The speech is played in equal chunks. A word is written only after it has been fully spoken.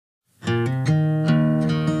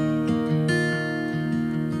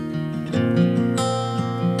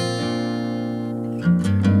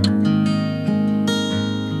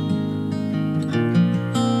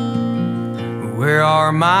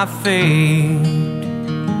are my feet,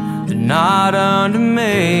 they're not under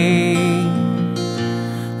me.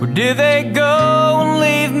 Where did they go and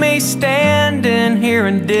leave me standing here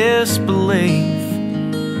in disbelief?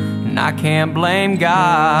 And I can't blame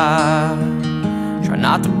God, try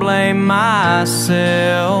not to blame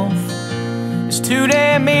myself. It's too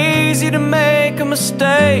damn easy to make a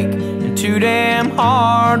mistake and too damn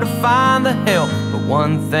hard to find the help. But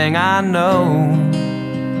one thing I know,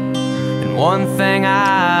 and one thing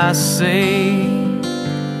I see,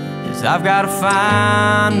 is I've got to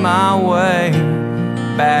find my way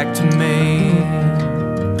back to me.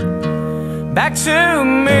 Back to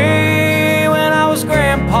me when I was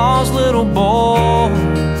Grandpa's little boy.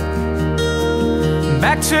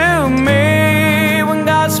 Back to me when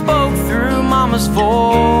God spoke through Mama's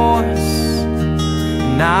voice.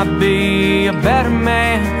 And I'd be a better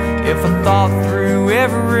man if I thought through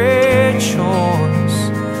every choice.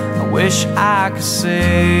 I wish I could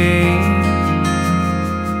see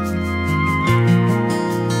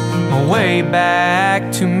my way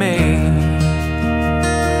back to me.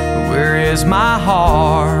 Where is my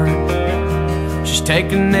heart? She's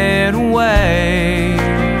taking it away.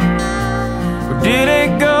 Where did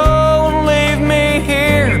it go and leave me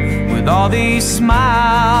here with all these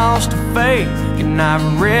smiles to fake? And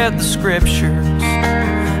I've read the scriptures,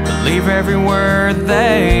 believe every word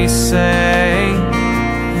they say.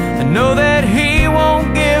 I know that He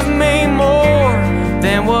won't give me more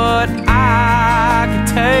than what I could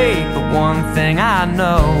take. But one thing I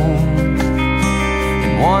know,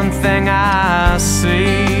 one thing I see,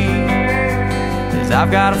 is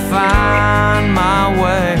I've got to find my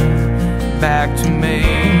way back to me.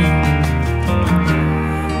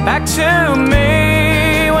 Back to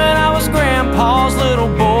me when I was Grandpa's little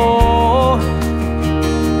boy.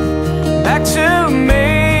 Back to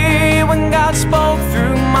me when God spoke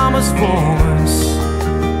through Mama's voice.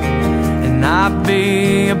 And I'd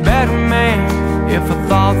be a better man if I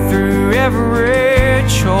thought through every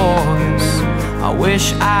choice. I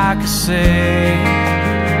wish I could say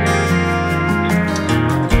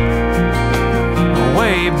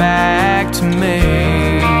way back to me.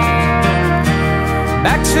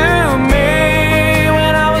 Back to me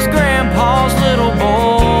when I was Grandpa's little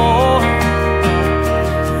boy.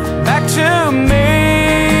 Back to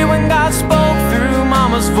me when God spoke through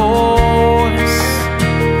Mama's voice.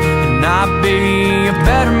 And I'd be a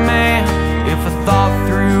better man if I thought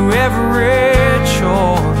through every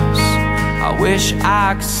choice. I wish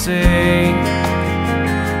I could sing,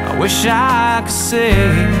 I wish I could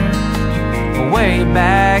sing way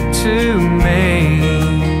back to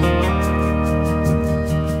me.